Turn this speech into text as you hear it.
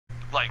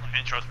like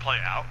intros play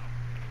out?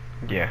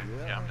 Yeah.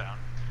 Yeah, I'm down.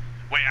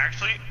 Wait,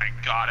 actually, I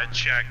gotta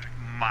check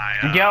my.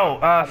 Yo,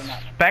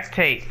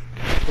 spectate.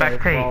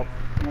 Spectate. Well,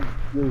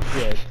 you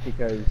should,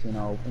 because, you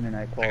know,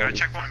 internet I quality. gotta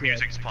check what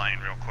music's playing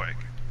real quick.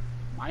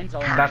 Mine's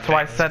all That's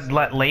why I said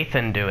let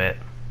Lathan do it.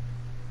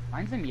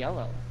 Mine's in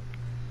yellow.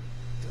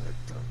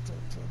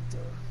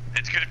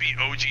 It's gonna be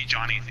OG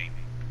Johnny theme.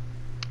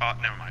 Oh,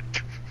 never mind.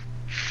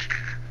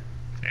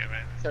 Damn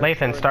it.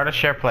 Lathan, start a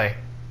share play.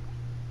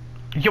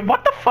 Yo,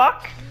 what the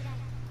fuck?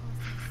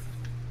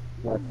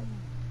 What?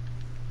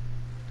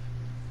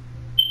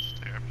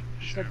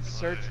 You Share said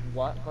search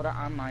what? Go to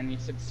online. You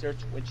said search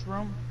which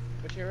room?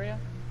 Which area?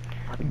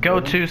 Go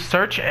to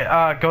search,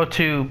 go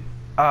to,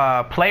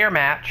 player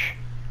match,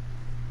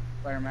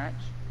 Player match.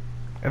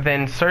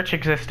 then search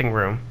existing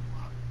room.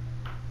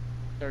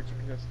 Search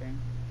existing.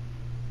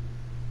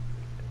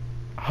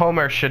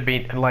 Homer should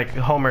be,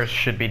 Homer's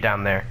should be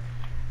down there.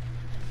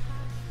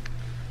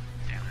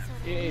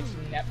 It's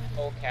net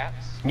all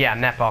caps. Yeah,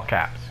 net all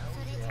caps.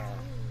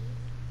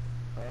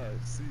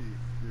 See.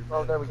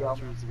 Oh, there we go. As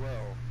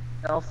well.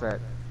 Elfet.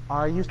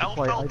 I used to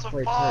play. I Elf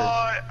played boy!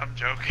 I'm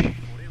joking.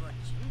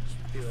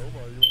 Hey, Omar, you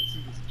wanna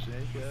see this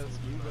jank ass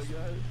move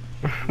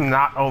I got?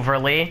 Not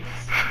overly.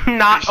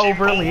 Not Fishing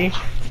overly.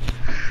 pole.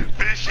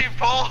 Fishing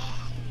pole!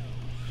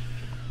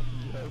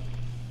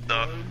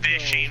 The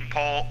fishing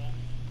pole.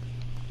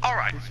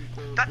 Alright,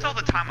 that's all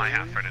the time I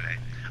have for today.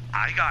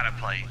 I gotta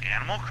play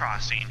Animal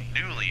Crossing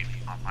New Leaf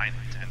on my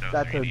Nintendo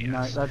That's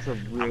 3DS. that's a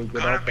really I'm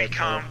good gonna outfit,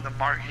 become though. the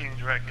marketing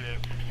director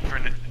for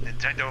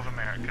Nintendo of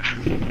America.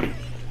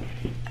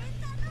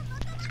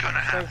 It's gonna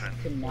happen.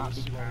 Cannot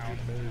be found.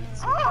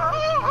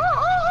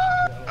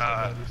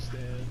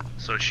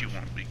 So she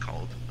won't be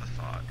called a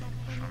thought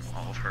from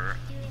all of her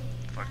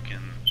fucking.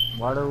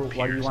 Why do you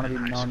peers want to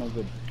in be high known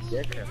school. as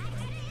a dick?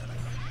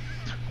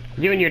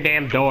 You and your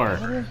damn door.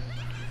 I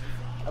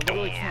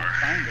literally can't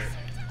find it.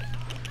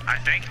 I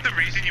think the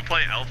reason you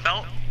play Elf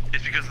Belt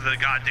is because of the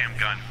goddamn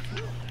gun.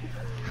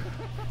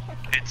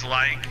 It's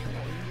like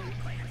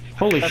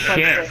Holy That's why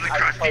shit. I play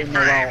Crusty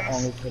Morale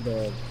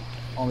frames.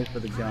 only for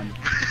the gun.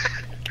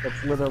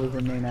 That's literally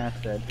the main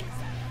asset.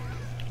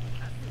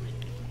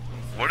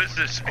 What is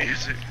this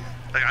music?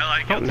 Like I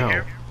like Don't Guilty know.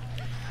 Gear.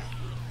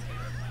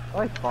 I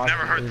like Fox.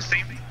 Never heard the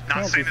theme. Not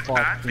Can't saying be it's Fox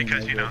bad theme,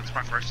 because is you know it? it's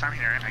my first time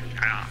hearing it.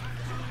 I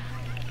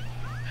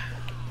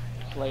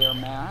Player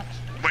match.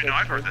 Wait, no,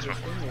 I've heard this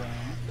before.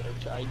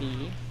 Search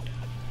ID.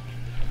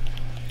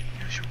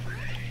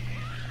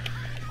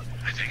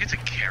 I think it's a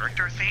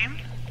character theme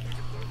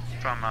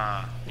from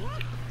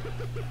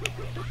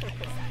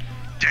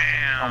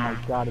Damn. Oh my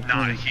god, it's not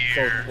moving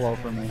here. so slow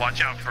for me.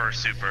 Watch out for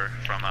Super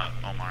from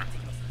Omar.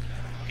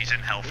 He's in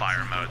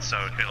Hellfire mode, so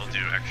it'll do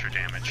extra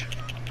damage.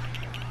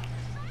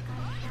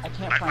 I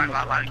can't find the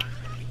gun.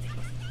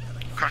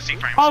 Crusty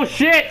frames. Oh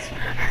shit!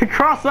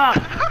 Cross up!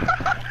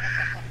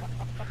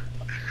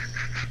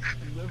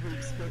 Never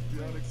expect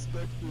the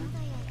unexpected.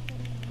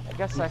 I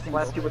guess I can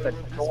blast you with a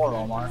door,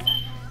 Omar.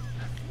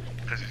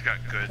 Because he's got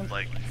good,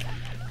 like,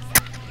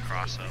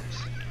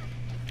 cross-ups.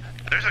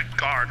 There's a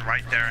guard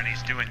right there and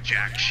he's doing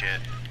jack shit.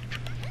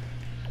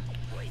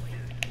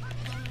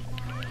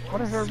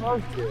 What is her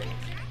voice doing?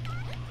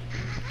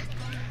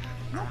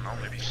 I don't know,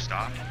 maybe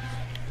stop.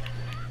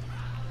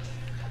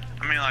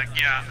 I mean, like,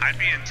 yeah, I'd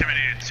be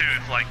intimidated too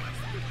if, like,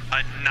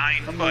 a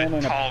Someone in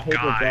 9-foot a tall paper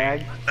guy.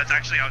 bag. That's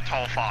actually how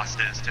tall Fost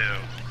is too.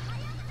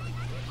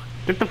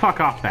 Get the fuck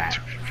off that.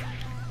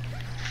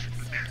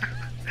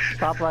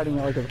 Stop riding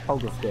it like a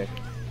pogo stick.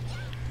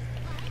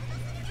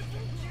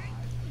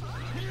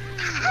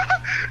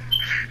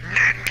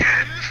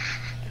 Ninken!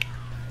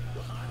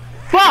 You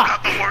Fuck!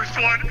 got the worst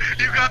one!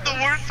 You got the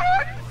worst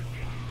one!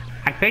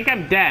 I think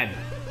I'm dead.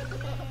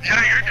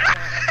 Yeah, you're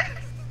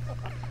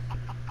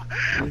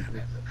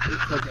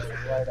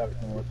Right up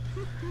north.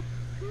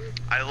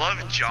 I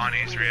love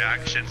Johnny's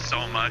reaction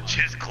so much.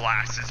 His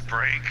glasses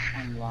break.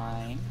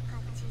 Online.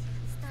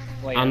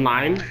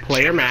 Online,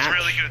 player Chip match. is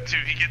really good too.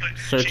 He gets like,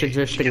 Search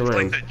existing he gets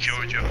room. like the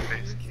JoJo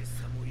face.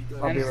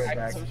 I'll be right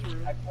back.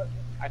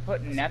 I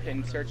put NEP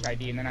in search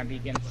ID and then I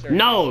begin search.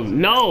 No,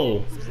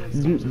 no!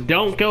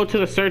 Don't go to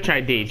the search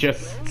ID,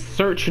 just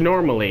search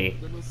normally.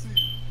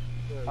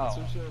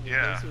 Oh.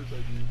 Yeah.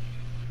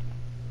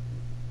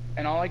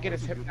 And all I get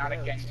is Hypnotic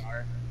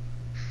Gengar.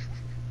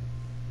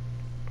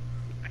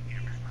 Thank you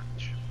very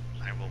much.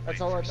 I will That's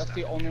wait all. for That's stuff.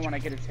 the only one I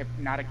get is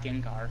Hypnotic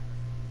Gengar.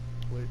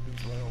 Wait,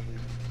 is my only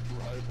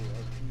rival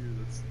out here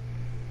that's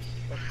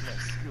up to my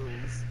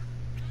skills.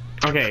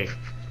 Okay,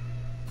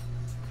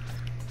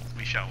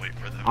 We shall wait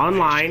for them.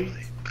 online,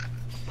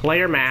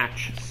 player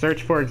match,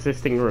 search for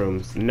existing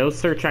rooms. No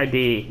search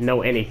ID,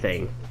 no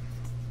anything.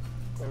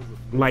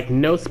 Like,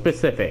 no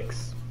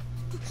specifics.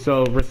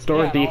 So,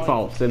 restore Yeah, no,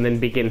 defaults and then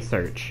begin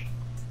search.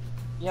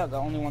 Yeah, the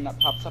only one that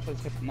pops up is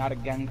Hypnotic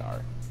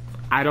Gengar.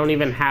 I don't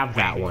even have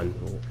that one.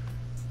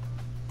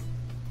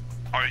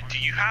 Alright, do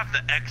you have the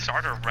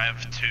XR or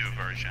Rev 2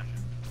 version?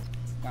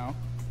 No.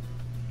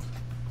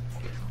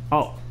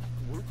 Oh,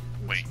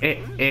 Wait.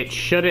 it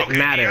shouldn't Okay,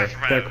 matter. he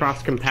has They're Rev.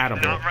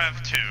 cross-compatible. Not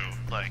Rev 2.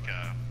 like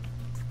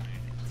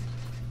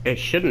It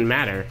shouldn't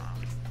matter.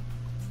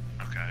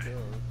 okay. Yeah.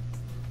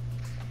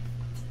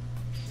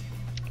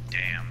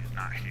 Damn,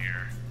 not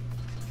here.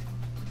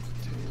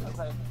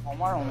 Okay,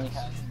 Omar only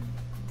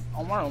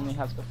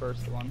has the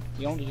first one.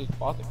 He only just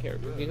bought the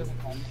character. He doesn't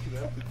own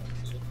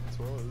That's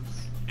what it was.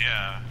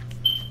 Yeah.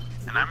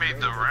 And I made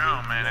the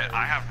room, and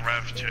I have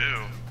Rev 2.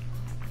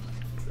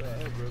 Yeah,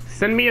 I have Rev.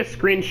 Send me a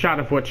screenshot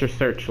of what your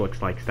search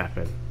looks like,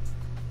 Stefan.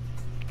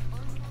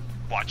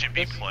 Watch it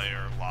be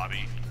player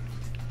lobby.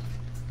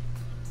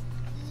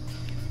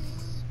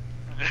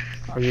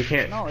 Or you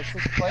can't. No, it's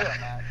just player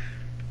match.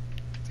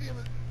 Damn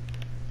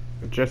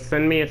it. Just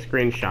send me a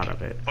screenshot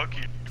of it. Fuck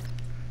you.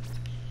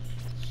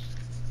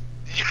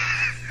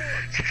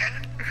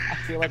 I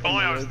feel like If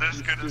only I was I'm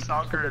this good at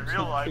soccer in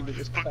real life. Figure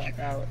this Fuck crap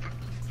you. out.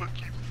 Fuck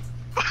you.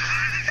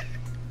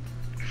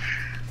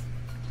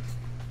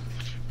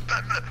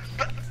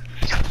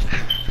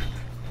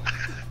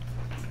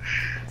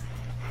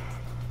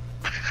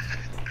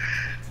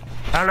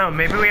 I don't know,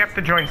 maybe we have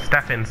to join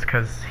Stefan's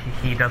because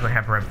he doesn't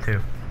have Rev 2.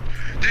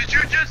 Did you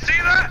just see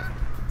that?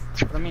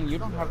 But I mean, you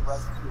don't have Rev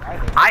 2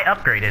 either. I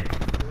upgraded.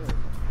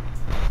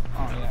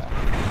 Oh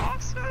yeah.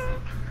 Awesome.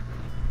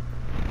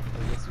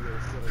 I guess we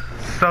gotta set up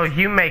this. So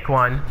you make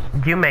one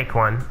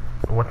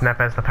with Nep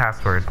as the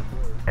password,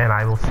 and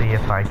I will see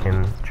if I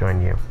can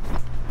join you.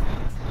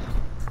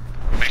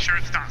 Make sure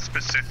it's not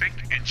specific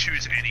and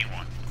choose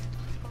anyone.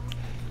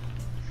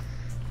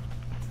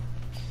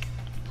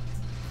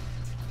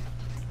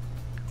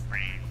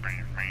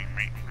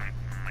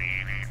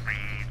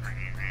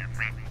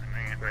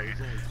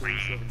 There's only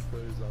 27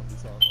 players on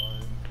this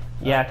online.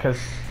 Yeah, because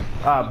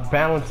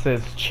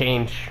balances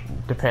change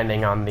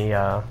depending on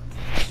the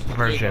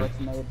version. It's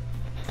made.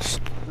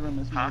 The room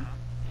is made. Huh?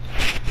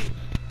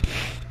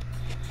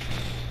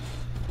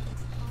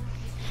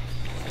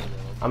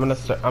 I'm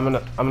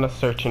gonna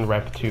search in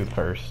Rev 2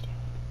 first.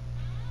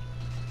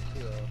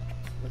 Yeah.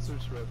 I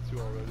searched Rev 2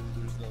 already,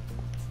 there's nothing.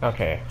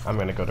 Okay, I'm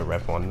gonna go to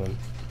Rev 1 then.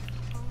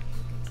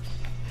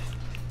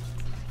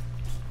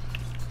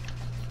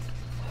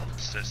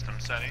 System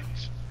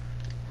settings.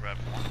 Rev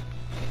 1.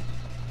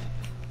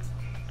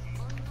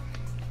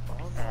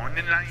 On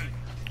the line.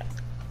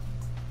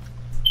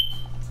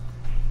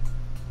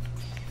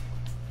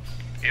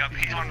 Yep,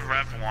 he's on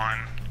Rev 1.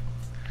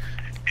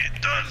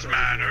 It does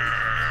matter.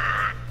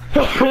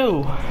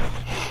 Who?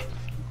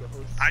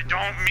 I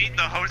don't meet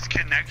the host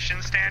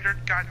connection standard.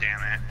 God damn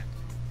it.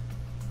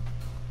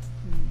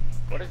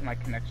 What is my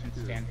connection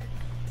standard?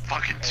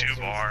 Fucking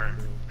 2-bar.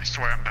 I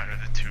swear I'm better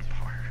than 2-bar.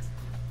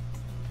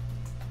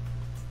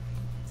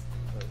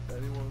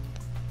 Anyone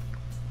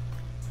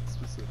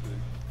specific.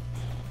 I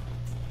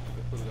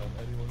put it on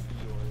anyone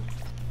can join.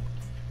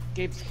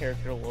 Gabe's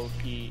character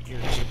low-key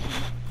irritates me.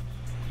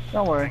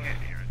 Don't worry. It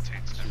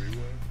irritates me.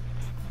 Three-way.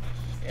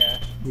 Yeah.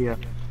 Yeah.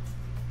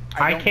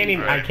 I don't can't need-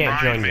 even. I can't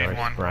Brian join made yours,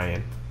 one.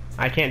 Brian.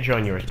 I can't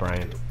join yours,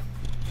 Brian.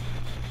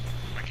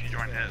 I can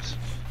join his.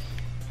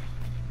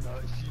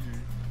 Not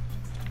here.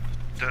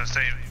 Does it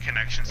say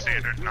connection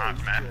standard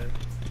not met?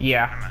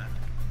 Yeah.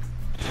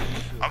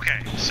 Okay,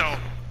 so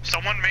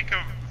someone make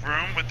a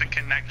room with the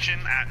connection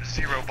at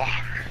 0 bar.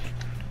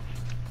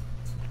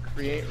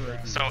 Create room.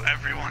 So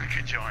everyone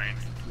can join.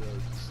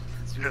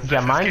 Yeah,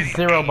 mine's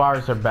 0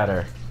 bars or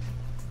better.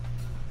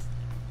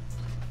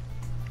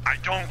 I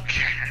don't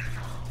care.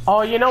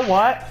 Oh, you know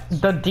what?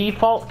 The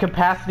default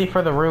capacity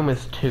for the room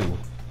is 2. Oh,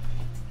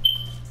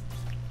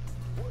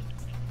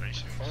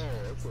 that's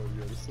why we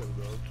gotta set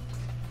it up.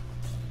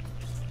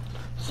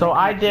 So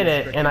I did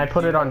it, and I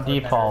put it on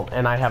default,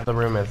 and I have the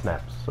room as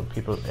Nep. So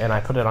people, and I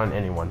put it on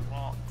anyone.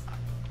 Well,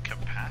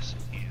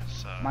 capacity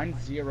is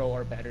Mine's 0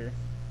 or better.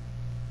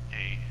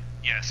 a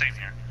yeah, same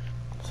here.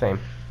 Same.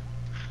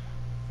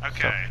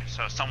 Okay,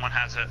 so someone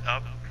has it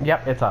up.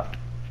 Yep, it's up.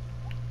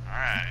 All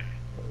right.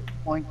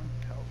 Point.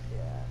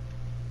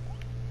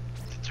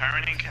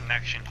 Determining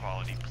connection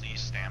quality. Please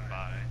stand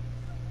by.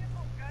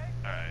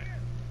 All right.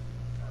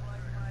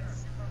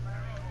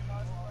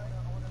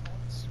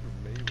 Super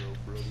Mario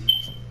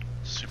Brothers.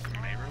 Super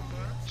Mario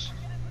Bros.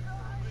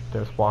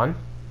 There's one.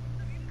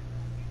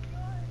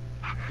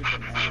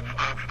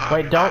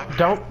 Wait,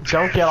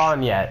 don't get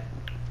on yet.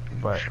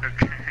 But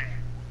Okay.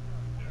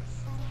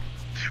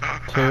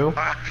 2.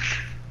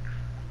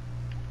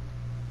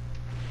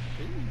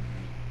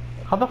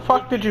 How the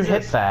fuck did you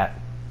hit that?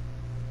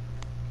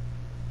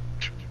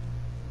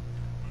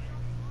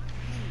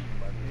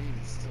 My name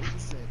is still the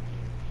same.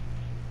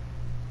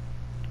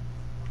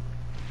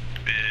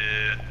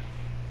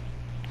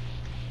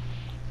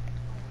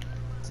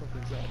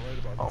 Something's not right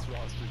about this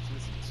roster. It's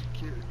missing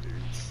 2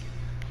 characters.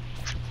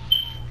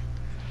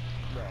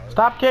 No,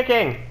 Stop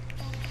kicking!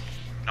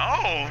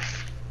 No.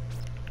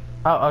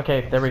 Oh,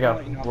 okay, there we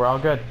go. We're all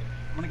good.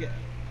 I'm gonna get.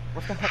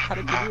 What the heck? How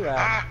did you do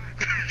that?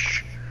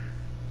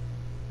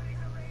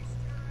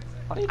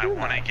 How do you I do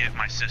want to that? get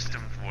my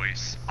system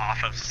voice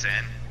off of Sin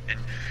and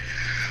my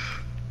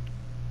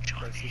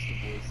system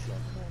Johnny. voice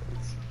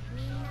sucks.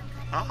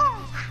 Oh.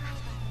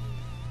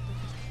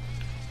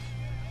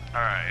 All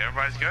right,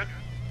 everybody's good.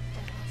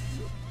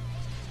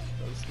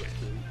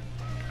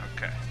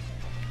 Okay.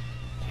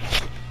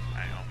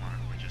 Alright, Omar,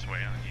 we're just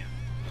waiting on you.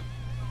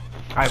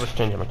 I was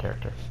changing my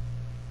character.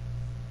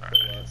 Alright.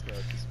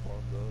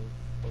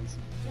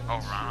 Oh,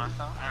 Rana?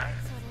 Alright.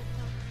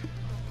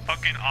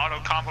 Fucking auto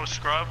combo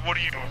scrub? What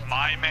are you doing?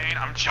 My main?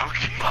 I'm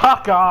joking.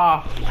 Fuck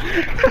off!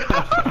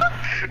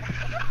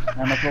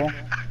 Chemical.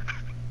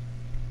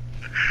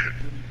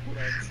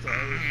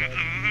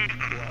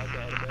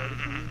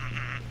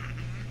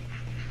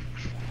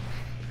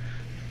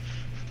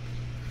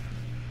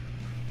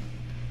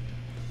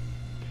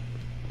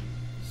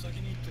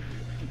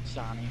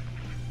 Johnny.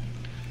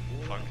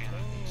 Fucking,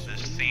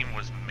 this theme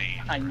was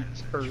made for I'm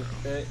this.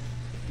 perfect.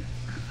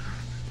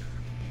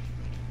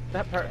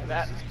 That part,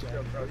 that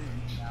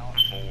now.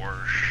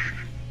 For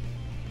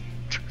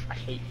I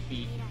hate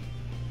feet.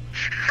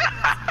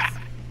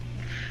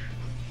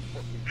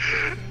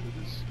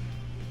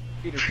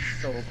 Feet are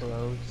so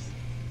gross.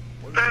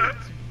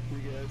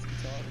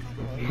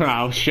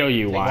 I'll show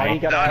you Why you why.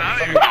 gotta have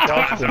so Those many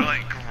are questions?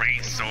 like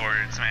great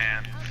swords,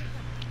 man.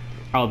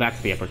 Oh, that's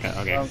the uppercut.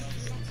 Okay.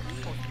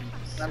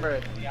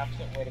 Remember, the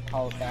opposite way to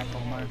call it back,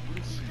 Omar.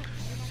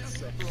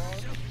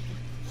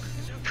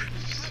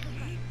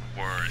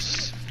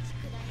 Worse.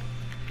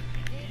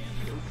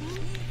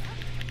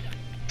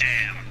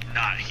 Damn,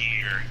 not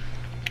here.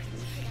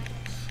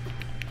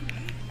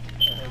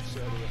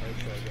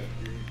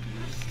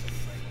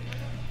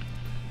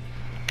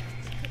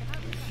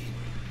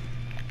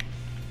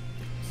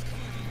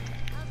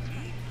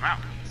 Wow.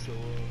 So,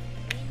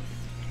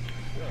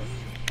 yeah,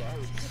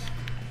 Pirates.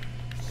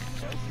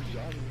 Pirates for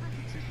Johnny,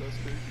 the two best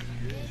characters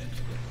in the game.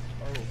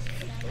 Oh,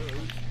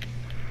 alright.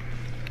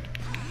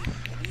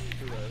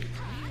 Alright.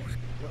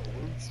 That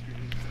load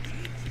screen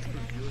is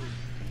pretty good.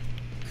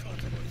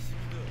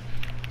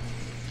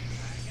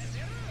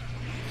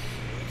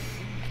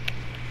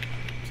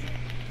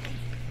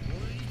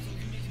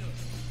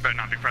 Better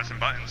not be pressing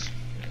buttons.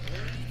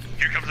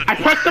 Here comes the I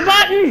pressed the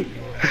button!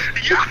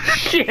 Yeah.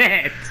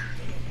 Shit!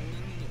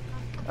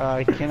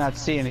 I cannot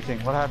see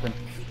anything. What happened?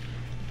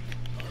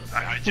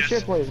 I What just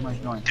shit play am I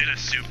doing? did a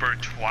super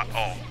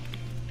oh.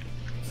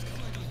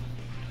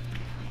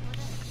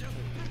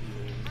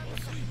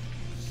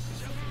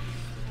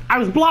 I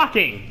was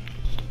blocking!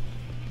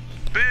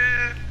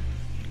 Bleh.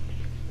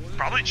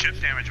 Probably chip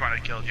damage might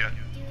have killed you.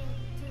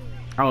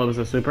 Oh, it was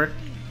a super?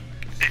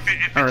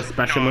 Or a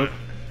special move?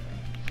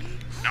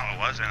 No, it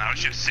wasn't. That was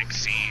just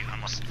 6C.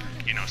 Almost,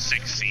 you know,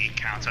 6C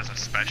counts as a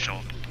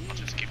special. I'll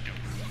just keep doing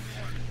it.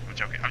 I'm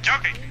joking. I'm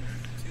joking!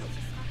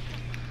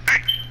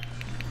 Hey!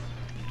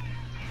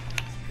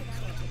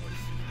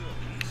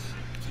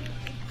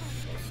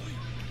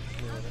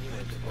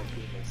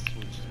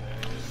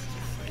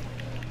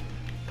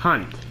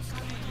 Hunt.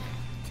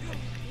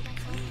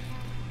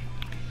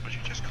 What'd you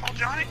just call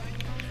Johnny?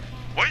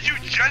 What did you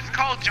just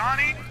call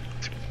Johnny?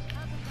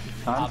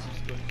 Huh?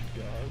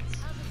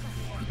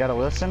 You gotta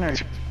listen or?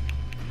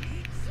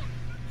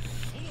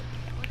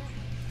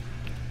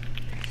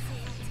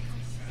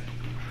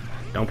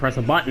 Don't press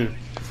a button.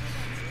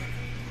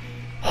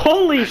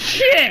 Holy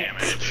shit!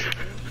 Damage.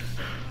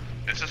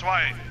 This is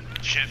why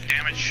chip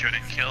damage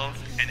shouldn't kill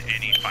in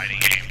any fighting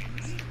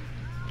game.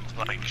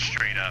 Like,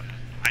 straight up.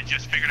 I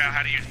just figured out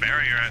how to use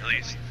barrier at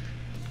least.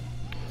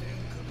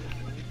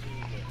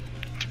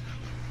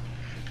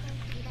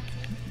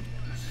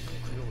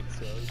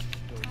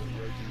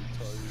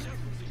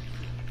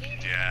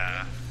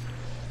 Yeah.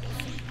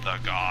 The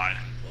god.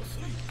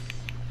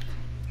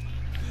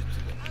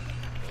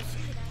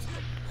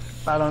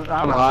 I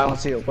don't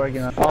see it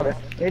working underwater.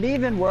 It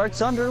even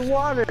works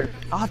underwater.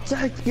 I'll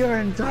take your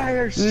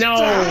entire No!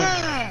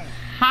 stuff.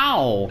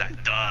 How?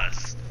 That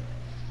does.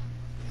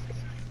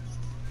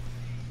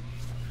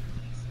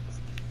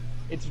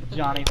 It's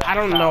Johnny. I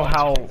don't know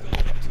how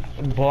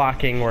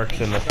blocking works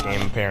in this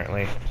game,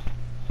 apparently.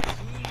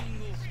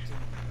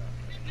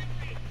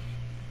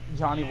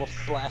 Johnny will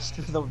slash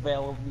through the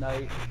veil of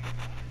night.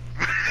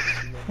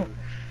 Remember,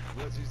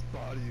 Reggie's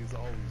body is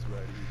always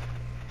ready.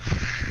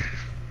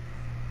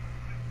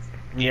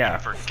 Yeah,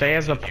 For stay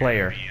as a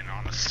player. being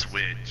on the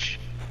Switch.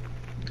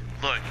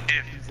 Look,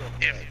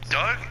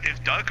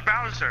 if Doug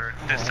Bowser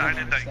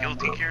decided that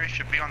Guilty Gear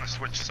should be on the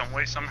Switch some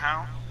way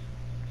somehow,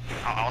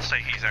 I'll say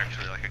he's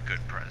actually like a good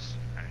press.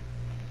 Right?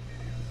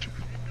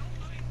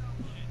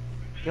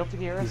 Guilty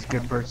Gear is He's a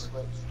good person.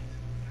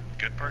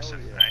 Good person,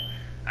 right?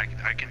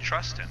 I can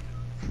trust him.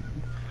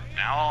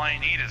 Now all I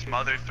need is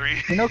Mother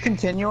 3. You know,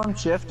 Continuum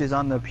Shift is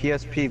on the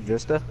PSP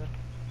Vista.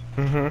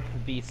 Mm-hmm.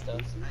 Vista.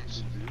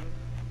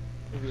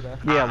 Vita.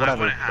 Yeah, I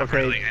whatever. wouldn't have Okay.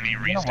 really any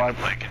reason what?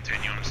 to play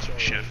Continuum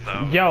Shift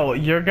though. Yo,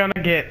 you're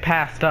gonna get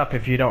passed up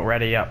if you don't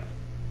ready up.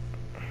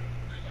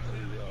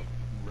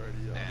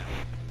 Ready up.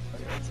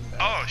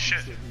 Oh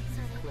shit!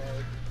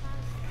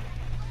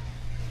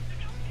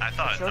 I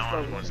thought no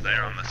one was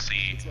there on the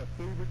sea. It's my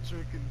favorite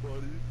chicken,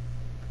 buddy.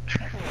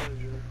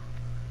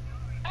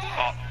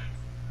 Oh.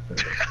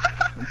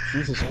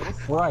 Jesus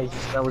Christ,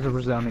 that was a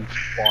resounding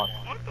squawk.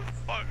 What the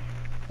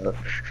fuck?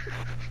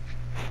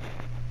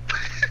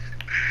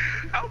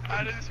 How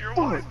bad is your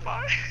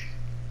Wi-Fi?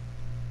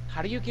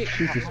 How do you get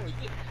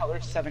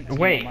color 17?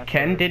 Wait,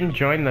 Ken didn't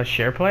join the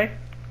share play?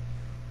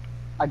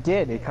 I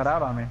did. It cut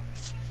out on me.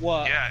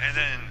 What? Yeah, and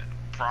then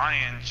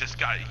Brian just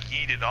got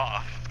yeeted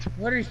off.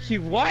 What are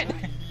you? What?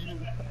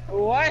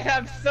 What?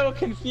 I'm so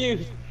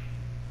confused.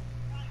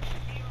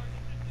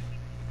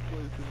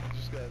 Plaything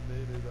just got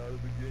nated out of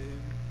the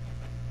game.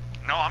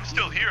 No, I'm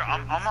still here.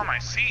 I'm on my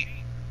seat.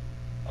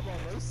 I'm on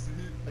my seat.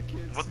 I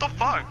can't What see the you.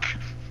 fuck?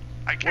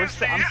 I can't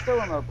see I'm it. still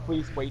on the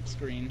please wait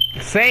screen.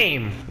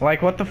 Same.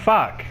 Like, what the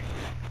fuck?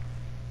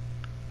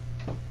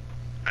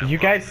 I You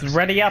love guys this.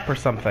 ready up or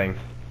something?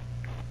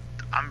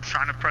 I'm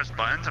trying to press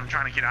buttons. I'm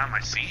trying to get out of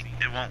my seat.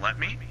 It won't let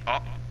me. Oh.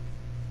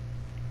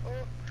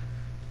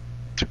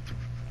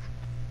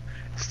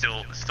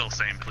 Still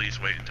saying please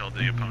wait until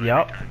the opponent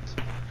Yup. returns.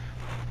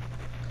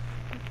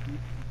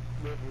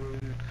 Level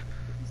 8.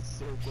 This is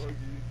so buggy.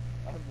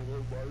 I'm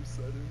low bar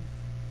setting.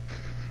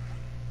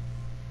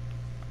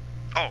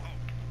 Oh.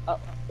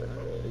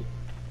 Alright.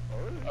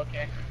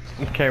 Okay.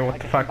 Okay, what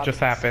the fuck just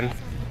happened?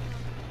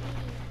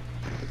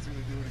 It's gonna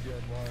do it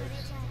again.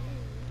 Watch.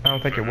 I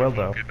don't think it will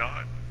though. It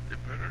not. It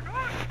better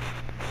not.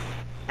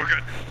 We're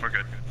good. We're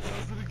good.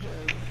 Does it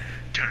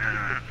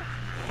again.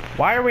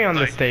 Why are we on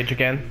Like- this stage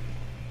again?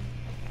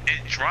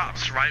 It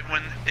drops right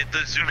when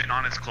the zoom in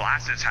on its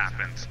glasses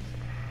happens.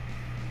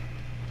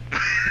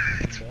 The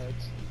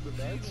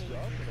match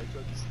dropped and I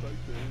tried to start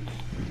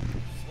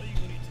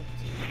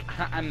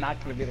there. I'm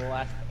not gonna be the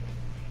last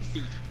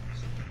feet.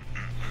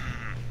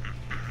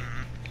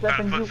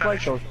 Stefan, you Foot like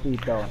fetish. those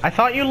feet though. I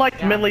thought you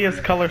liked Milia's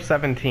color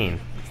 17.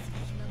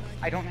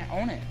 I don't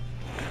own it.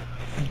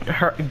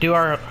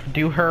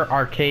 Do her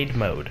arcade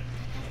mode.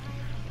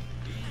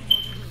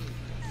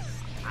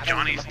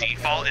 Johnny's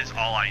default is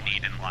all I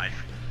need in life.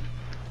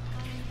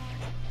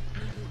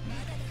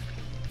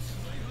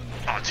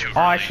 Oh, too Oh,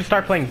 I early. should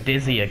start playing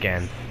Dizzy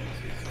again.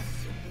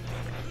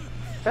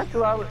 That's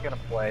who I was gonna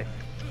play.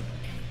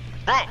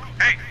 Bro,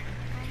 hey!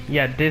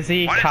 Yeah,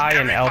 Dizzy, Why does Kai,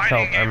 and every Elfelt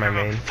fighting are game my have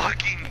a main.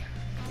 fucking...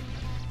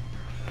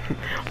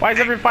 Why does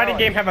every fighting oh,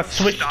 game have a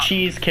Swiss stop.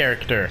 cheese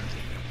character?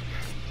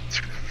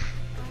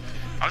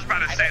 I was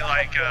about to say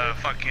like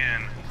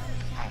fucking...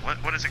 Oh,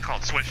 what is it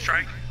called? Switch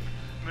strike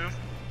move?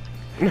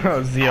 No,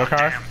 Oh, Zeokar.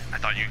 damn. I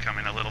thought you'd come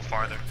in a little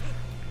farther.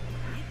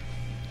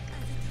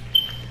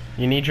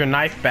 You need your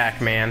knife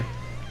back, man.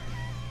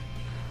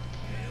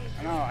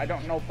 I know. I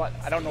don't know, but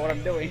I don't know what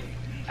I'm doing.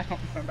 I don't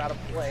know how to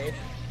play.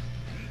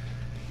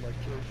 My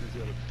character's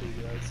got a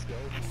big ass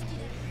skeleton.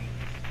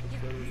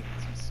 That's better than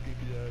two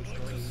skimpy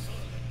ass guys.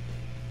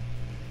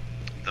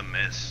 The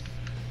mist.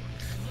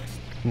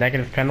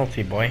 Negative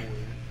penalty, boy.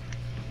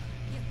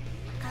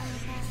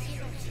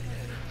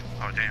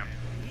 Oh, damn.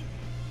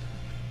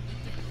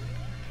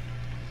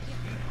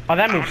 Oh, that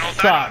I don't move know what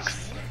that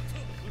sucks.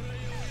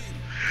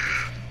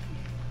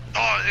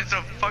 Oh, it's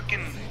a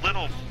fucking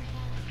little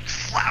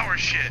flower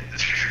shit.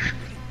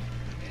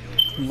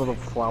 Little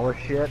flower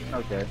shit.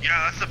 Okay.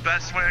 Yeah, that's the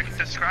best way I can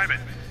describe it.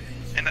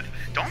 And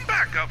don't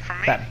back up from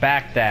me. That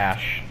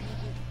backdash.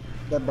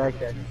 That back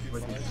there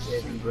was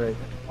saving grace.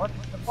 What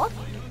the fuck?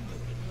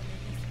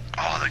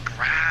 Oh, the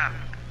grab.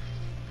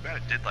 Bet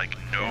it did like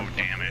no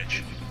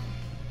damage.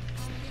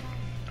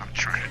 I'm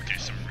trying to do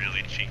some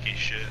really cheeky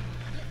shit.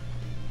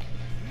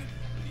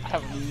 I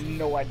have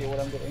no idea what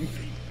I'm doing.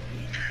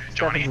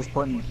 Johnny,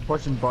 Stefan's just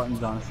pushing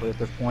buttons honestly at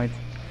this point.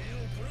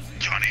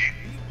 Johnny,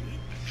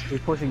 He's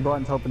pushing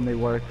buttons hoping they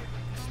work.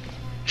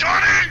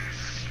 Johnny!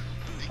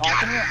 Oh,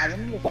 I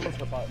didn't even look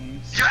for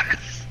buttons.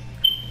 Yes!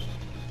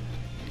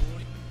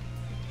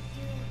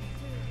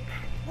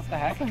 What the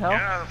heck? What the Get hell?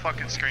 out of the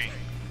fucking screen.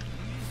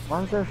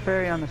 Why was there a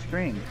fairy on the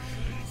screen?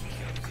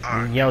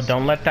 Yo,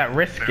 don't let that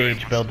risk Very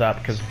gauge build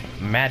up, cause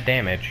mad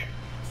damage.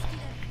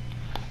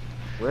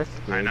 Risk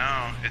I gauge.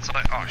 know. It's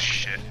like, oh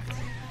shit.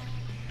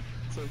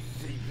 It's like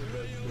thinking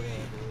that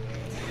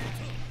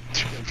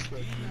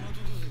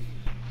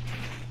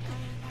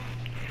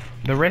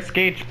The risk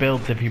gauge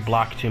builds if you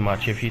block too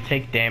much. If you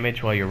take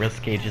damage while your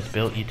risk gauge is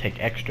built, you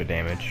take extra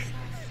damage.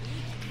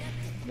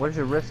 Where's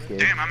your risk gauge?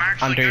 Damn, I'm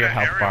actually Under good your at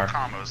health aerial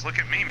bar. combos. Look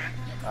at me,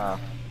 man.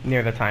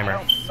 Near the I timer.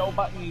 don't know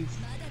buttons.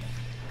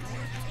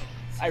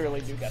 I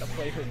really do gotta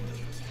play her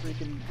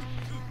freaking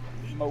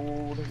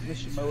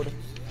mission mode.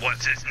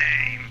 What's his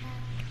name?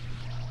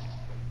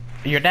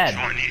 You're dead.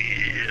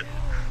 Johnny.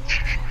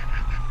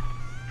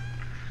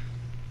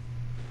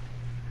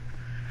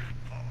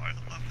 Oh, I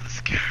love this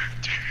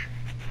character.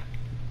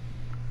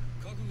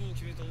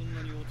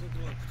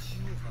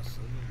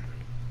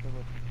 I'm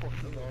a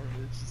fucking arm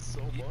itches so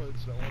much.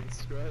 I want to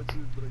scratch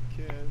it, but I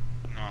can't.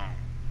 No,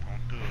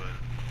 don't do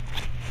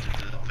it.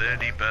 This is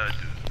very bad.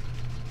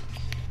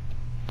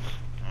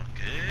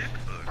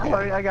 Okay. Don't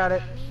worry, I got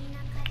it.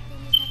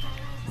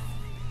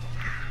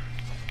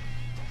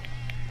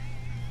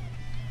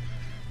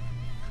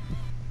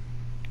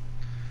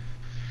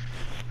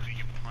 Who are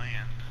you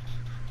playing?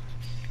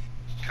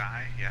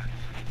 Kai? Yeah.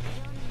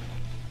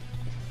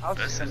 I'll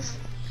This is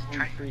Who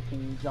Kai.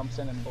 freaking jumps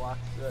in and blocks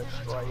the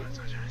strike. That's what I was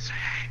gonna say.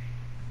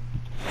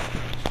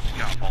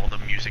 Got all the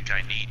music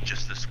I need,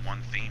 just this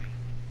one theme.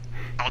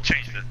 I'll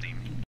change the theme.